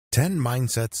10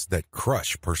 Mindsets That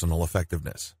Crush Personal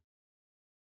Effectiveness.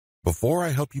 Before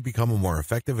I help you become a more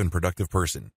effective and productive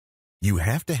person, you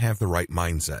have to have the right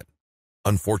mindset.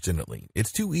 Unfortunately,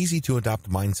 it's too easy to adopt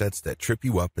mindsets that trip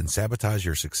you up and sabotage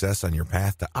your success on your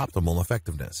path to optimal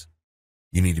effectiveness.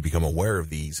 You need to become aware of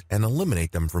these and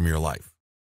eliminate them from your life.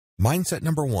 Mindset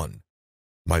number 1.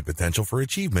 My potential for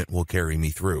achievement will carry me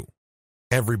through.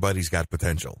 Everybody's got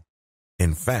potential.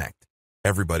 In fact,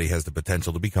 everybody has the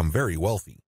potential to become very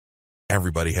wealthy.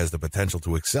 Everybody has the potential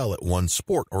to excel at one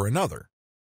sport or another.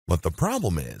 But the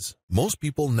problem is, most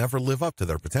people never live up to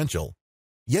their potential,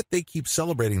 yet they keep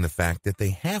celebrating the fact that they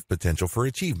have potential for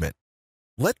achievement.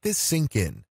 Let this sink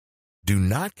in. Do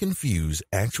not confuse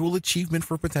actual achievement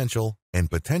for potential and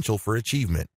potential for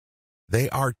achievement. They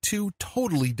are two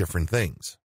totally different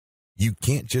things. You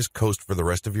can't just coast for the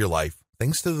rest of your life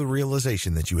thanks to the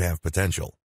realization that you have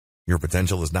potential. Your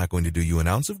potential is not going to do you an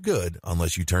ounce of good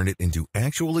unless you turn it into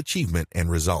actual achievement and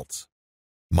results.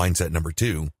 Mindset number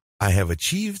 2, I have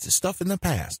achieved stuff in the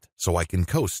past, so I can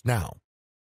coast now.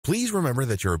 Please remember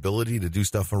that your ability to do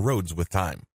stuff erodes with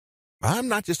time. I'm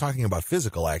not just talking about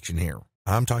physical action here.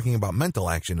 I'm talking about mental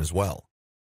action as well.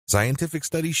 Scientific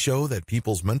studies show that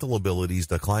people's mental abilities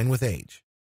decline with age.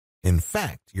 In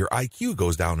fact, your IQ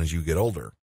goes down as you get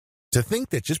older. To think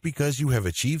that just because you have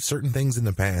achieved certain things in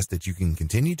the past that you can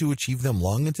continue to achieve them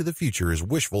long into the future is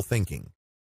wishful thinking.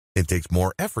 It takes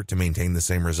more effort to maintain the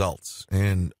same results,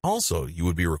 and also you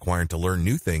would be required to learn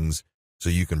new things so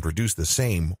you can produce the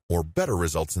same or better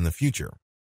results in the future.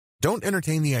 Don't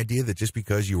entertain the idea that just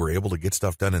because you were able to get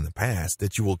stuff done in the past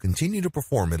that you will continue to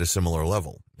perform at a similar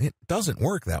level. It doesn't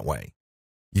work that way.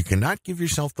 You cannot give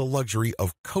yourself the luxury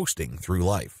of coasting through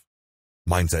life.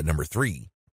 Mindset number 3.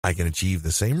 I can achieve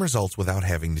the same results without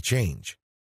having to change.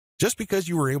 Just because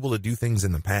you were able to do things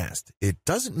in the past, it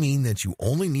doesn't mean that you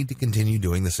only need to continue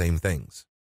doing the same things.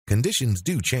 Conditions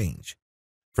do change.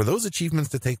 For those achievements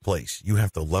to take place, you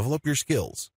have to level up your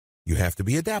skills, you have to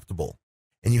be adaptable,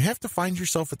 and you have to find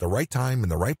yourself at the right time in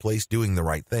the right place doing the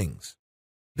right things.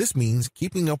 This means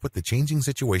keeping up with the changing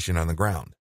situation on the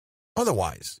ground.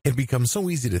 Otherwise, it becomes so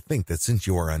easy to think that since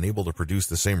you are unable to produce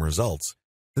the same results,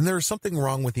 then there is something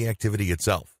wrong with the activity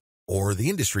itself, or the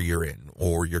industry you're in,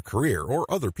 or your career, or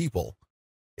other people.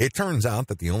 It turns out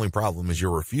that the only problem is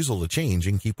your refusal to change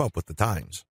and keep up with the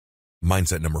times.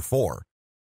 Mindset number 4.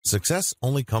 Success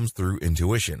only comes through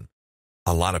intuition.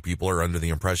 A lot of people are under the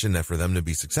impression that for them to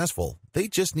be successful, they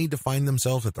just need to find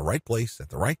themselves at the right place at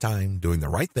the right time, doing the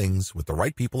right things with the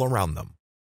right people around them.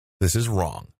 This is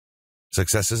wrong.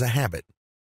 Success is a habit.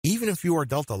 Even if you are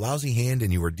dealt a lousy hand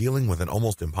and you are dealing with an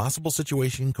almost impossible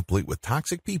situation complete with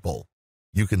toxic people,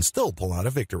 you can still pull out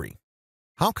a victory.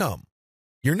 How come?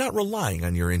 You're not relying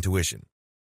on your intuition.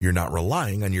 You're not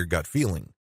relying on your gut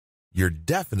feeling. You're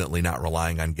definitely not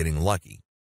relying on getting lucky.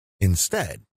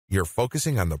 Instead, you're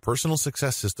focusing on the personal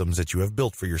success systems that you have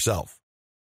built for yourself.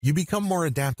 You become more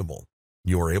adaptable.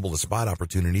 You are able to spot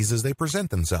opportunities as they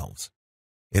present themselves.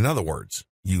 In other words,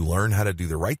 you learn how to do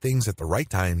the right things at the right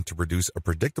time to produce a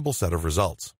predictable set of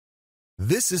results.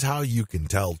 This is how you can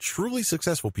tell truly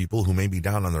successful people who may be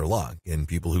down on their luck and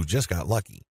people who just got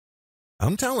lucky.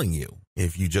 I'm telling you,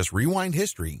 if you just rewind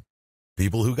history,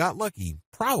 people who got lucky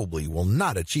probably will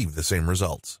not achieve the same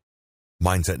results.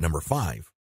 Mindset number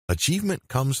 5. Achievement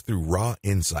comes through raw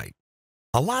insight.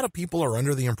 A lot of people are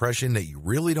under the impression that you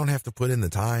really don't have to put in the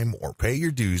time or pay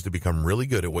your dues to become really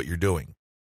good at what you're doing.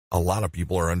 A lot of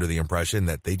people are under the impression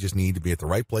that they just need to be at the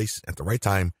right place at the right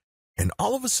time, and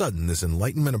all of a sudden this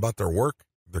enlightenment about their work,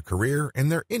 their career,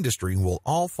 and their industry will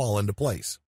all fall into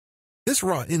place. This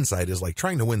raw insight is like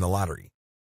trying to win the lottery.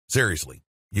 Seriously,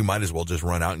 you might as well just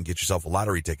run out and get yourself a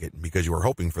lottery ticket because you are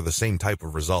hoping for the same type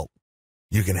of result.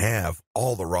 You can have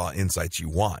all the raw insights you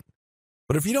want,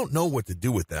 but if you don't know what to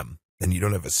do with them, and you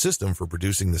don't have a system for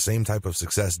producing the same type of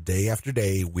success day after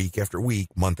day, week after week,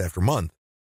 month after month,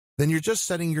 then you're just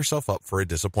setting yourself up for a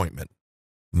disappointment.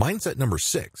 Mindset number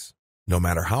 6. No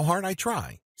matter how hard I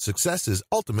try, success is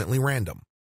ultimately random.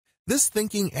 This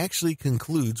thinking actually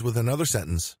concludes with another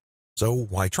sentence. So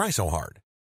why try so hard?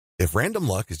 If random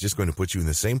luck is just going to put you in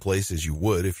the same place as you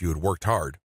would if you had worked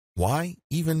hard, why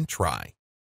even try?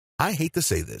 I hate to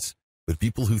say this, but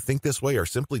people who think this way are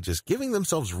simply just giving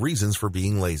themselves reasons for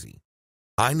being lazy.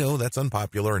 I know that's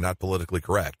unpopular and not politically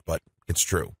correct, but it's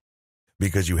true.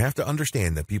 Because you have to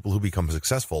understand that people who become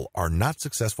successful are not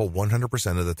successful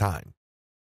 100% of the time.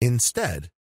 Instead,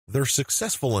 they're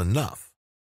successful enough.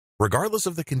 Regardless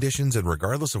of the conditions and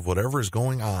regardless of whatever is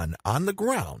going on the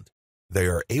ground, they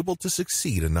are able to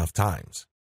succeed enough times.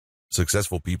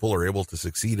 Successful people are able to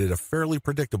succeed at a fairly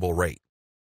predictable rate.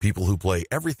 People who play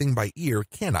everything by ear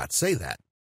cannot say that.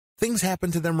 Things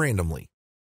happen to them randomly.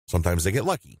 Sometimes they get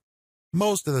lucky.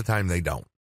 Most of the time they don't.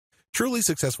 Truly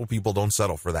successful people don't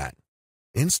settle for that.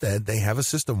 Instead, they have a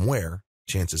system where,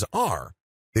 chances are,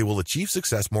 they will achieve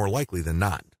success more likely than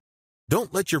not.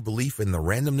 Don't let your belief in the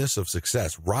randomness of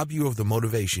success rob you of the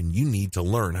motivation you need to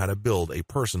learn how to build a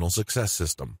personal success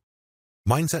system.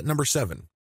 Mindset number 7.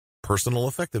 Personal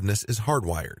effectiveness is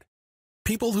hardwired.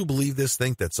 People who believe this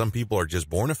think that some people are just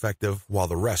born effective while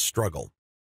the rest struggle.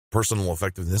 Personal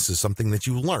effectiveness is something that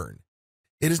you learn.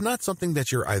 It is not something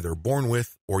that you're either born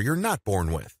with or you're not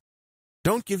born with.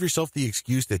 Don't give yourself the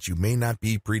excuse that you may not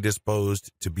be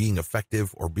predisposed to being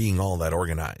effective or being all that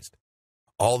organized.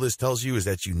 All this tells you is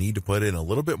that you need to put in a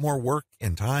little bit more work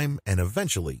and time, and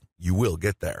eventually you will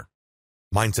get there.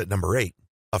 Mindset number 8.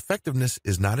 Effectiveness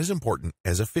is not as important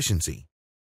as efficiency.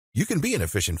 You can be an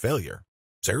efficient failure.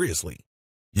 Seriously.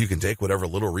 You can take whatever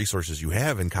little resources you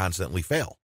have and constantly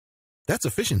fail. That's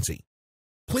efficiency.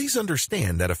 Please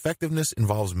understand that effectiveness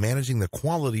involves managing the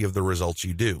quality of the results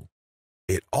you do.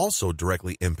 It also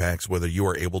directly impacts whether you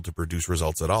are able to produce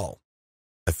results at all.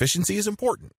 Efficiency is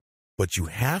important, but you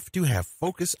have to have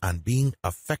focus on being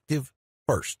effective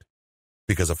first.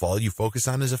 Because if all you focus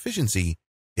on is efficiency,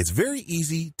 it's very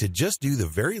easy to just do the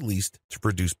very least to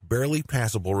produce barely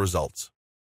passable results.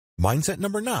 Mindset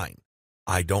number 9.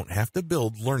 I don't have to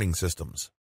build learning systems.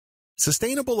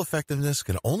 Sustainable effectiveness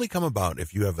can only come about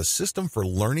if you have a system for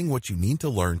learning what you need to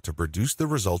learn to produce the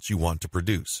results you want to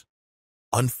produce.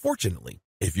 Unfortunately,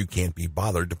 if you can't be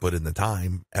bothered to put in the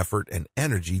time, effort, and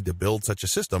energy to build such a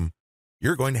system,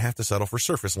 you're going to have to settle for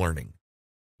surface learning.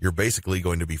 You're basically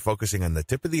going to be focusing on the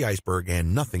tip of the iceberg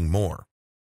and nothing more.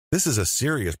 This is a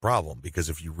serious problem because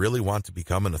if you really want to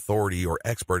become an authority or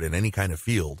expert in any kind of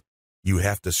field, you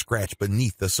have to scratch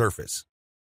beneath the surface.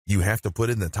 You have to put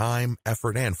in the time,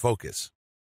 effort, and focus.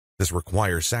 This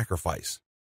requires sacrifice.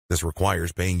 This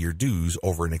requires paying your dues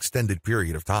over an extended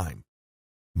period of time.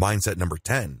 Mindset number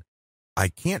 10. I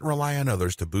can't rely on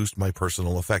others to boost my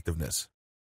personal effectiveness.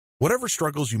 Whatever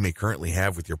struggles you may currently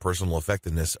have with your personal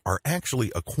effectiveness are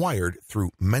actually acquired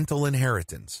through mental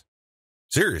inheritance.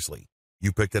 Seriously,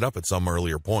 you picked it up at some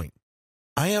earlier point.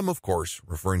 I am, of course,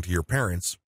 referring to your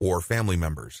parents or family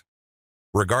members.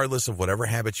 Regardless of whatever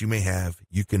habits you may have,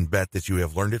 you can bet that you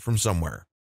have learned it from somewhere.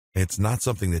 It's not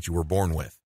something that you were born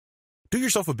with. Do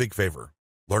yourself a big favor.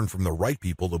 Learn from the right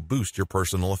people to boost your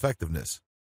personal effectiveness.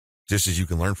 Just as you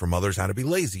can learn from others how to be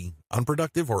lazy,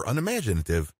 unproductive, or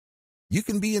unimaginative, you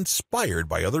can be inspired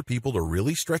by other people to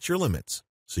really stretch your limits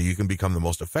so you can become the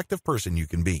most effective person you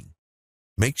can be.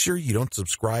 Make sure you don't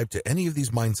subscribe to any of these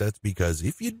mindsets because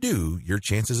if you do, your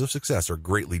chances of success are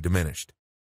greatly diminished.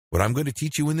 What I'm going to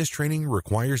teach you in this training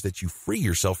requires that you free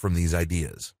yourself from these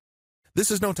ideas. This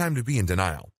is no time to be in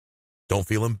denial. Don't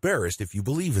feel embarrassed if you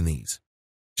believe in these.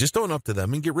 Just own up to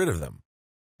them and get rid of them.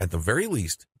 At the very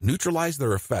least, neutralize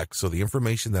their effects so the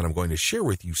information that I'm going to share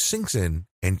with you sinks in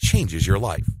and changes your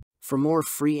life. For more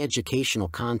free educational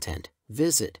content,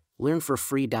 visit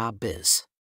learnbiz.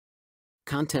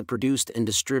 Content produced and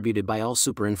distributed by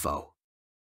AllSuperInfo.